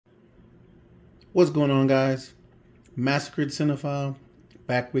What's going on, guys? Massacred Cinephile,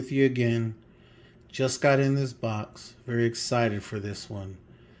 back with you again. Just got in this box. Very excited for this one.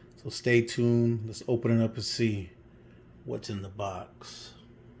 So stay tuned. Let's open it up and see what's in the box.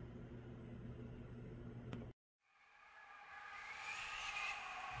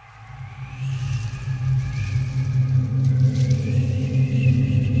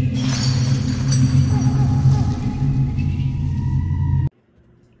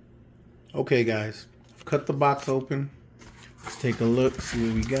 Okay, guys, I've cut the box open. Let's take a look, see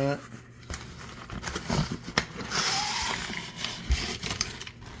what we got.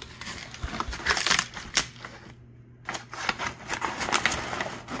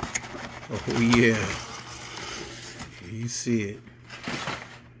 Oh yeah, you see it.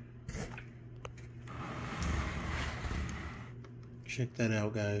 Check that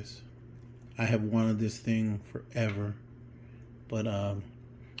out, guys. I have wanted this thing forever, but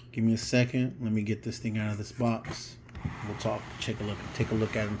give me a second. Let me get this thing out of this box. We'll talk, take a look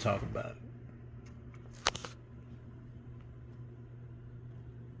at it and talk about it.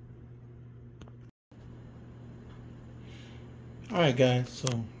 Alright, guys, so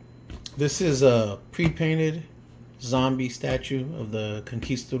this is a pre-painted zombie statue of the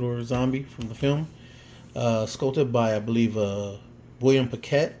conquistador zombie from the film. Sculpted by, I believe, William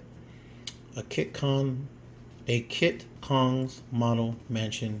Paquette. A Kit Kong's model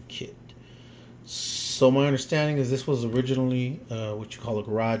mansion kit. So my understanding is this was originally what you call a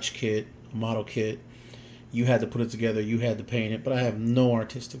garage kit, a model kit. You had to put it together, you had to paint it, but I have no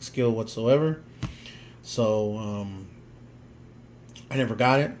artistic skill whatsoever. So I never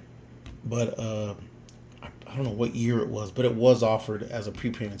got it, but I don't know what year it was, but it was offered as a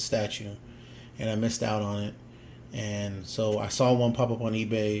pre-painted statue, and I missed out on it. And so I saw one pop up on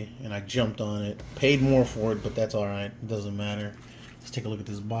eBay, and I jumped on it. Paid more for it, but that's all right. It doesn't matter. Let's take a look at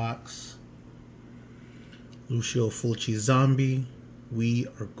this box. Lucio Fulci zombie. We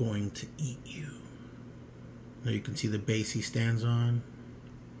are going to eat you. Now you can see the base he stands on.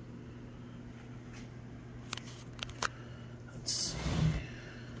 Let's see.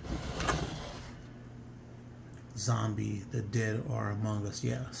 Zombie, the dead are among us.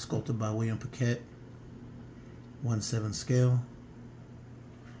 Yeah, sculpted by William Paquette. 1/7 scale.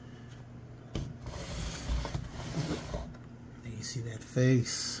 There you see that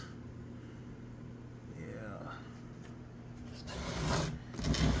face. Yeah.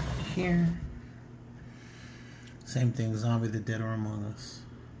 Here. Same thing, zombie, the dead are among us.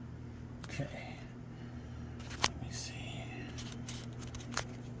 Okay. Let me see.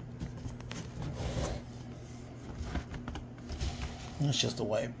 That's just a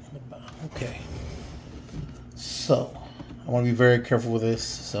wipe. Okay. So, I want to be very careful with this.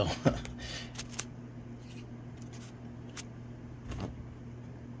 So,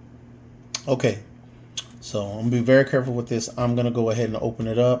 okay. So, I'm going to be very careful with this. I'm going to go ahead and open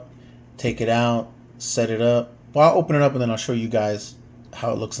it up, take it out, set it up. Well, I'll open it up and then I'll show you guys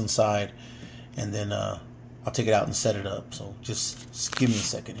how it looks inside. And then I'll take it out and set it up. So, just give me a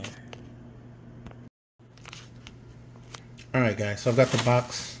second here. Alright, guys. So, I've got the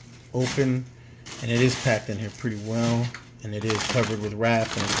box open. And it is packed in here pretty well. And it is covered with wrap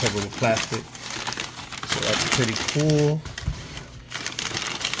and it's covered with plastic. So that's pretty cool.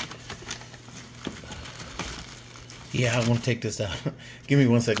 Yeah, I want to take this out. Give me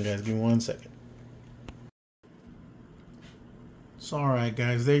 1 second, guys. Give me 1 second. So, alright,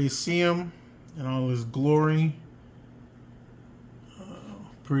 guys. There you see him in all his glory.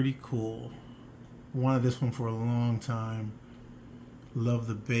 Pretty cool. Wanted this one for a long time. Love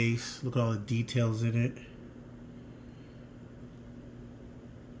the base. Look at all the details in it.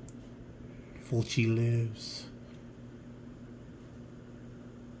 Fulci lives.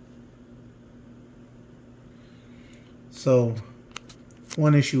 So,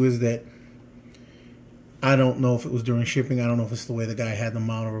 one issue is that I don't know if it was during shipping. I don't know if it's the way the guy had the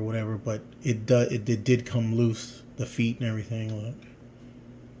model or whatever, but it did come loose, the feet and everything. Look.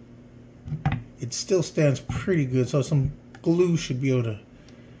 It still stands pretty good. So some glue should be able to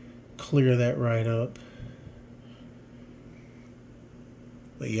clear that right up.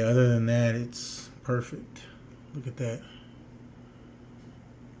 But yeah, other than that, it's perfect. Look at that.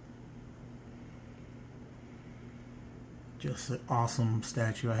 Just an awesome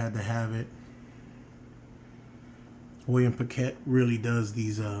statue. I had to have it. William Paquette really does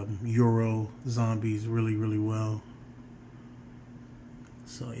these Euro zombies really, really well.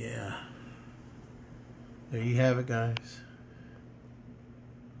 So yeah. There you have it, guys.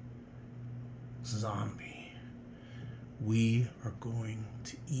 Zombie. We are going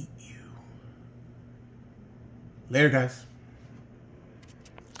to eat you. Later, guys.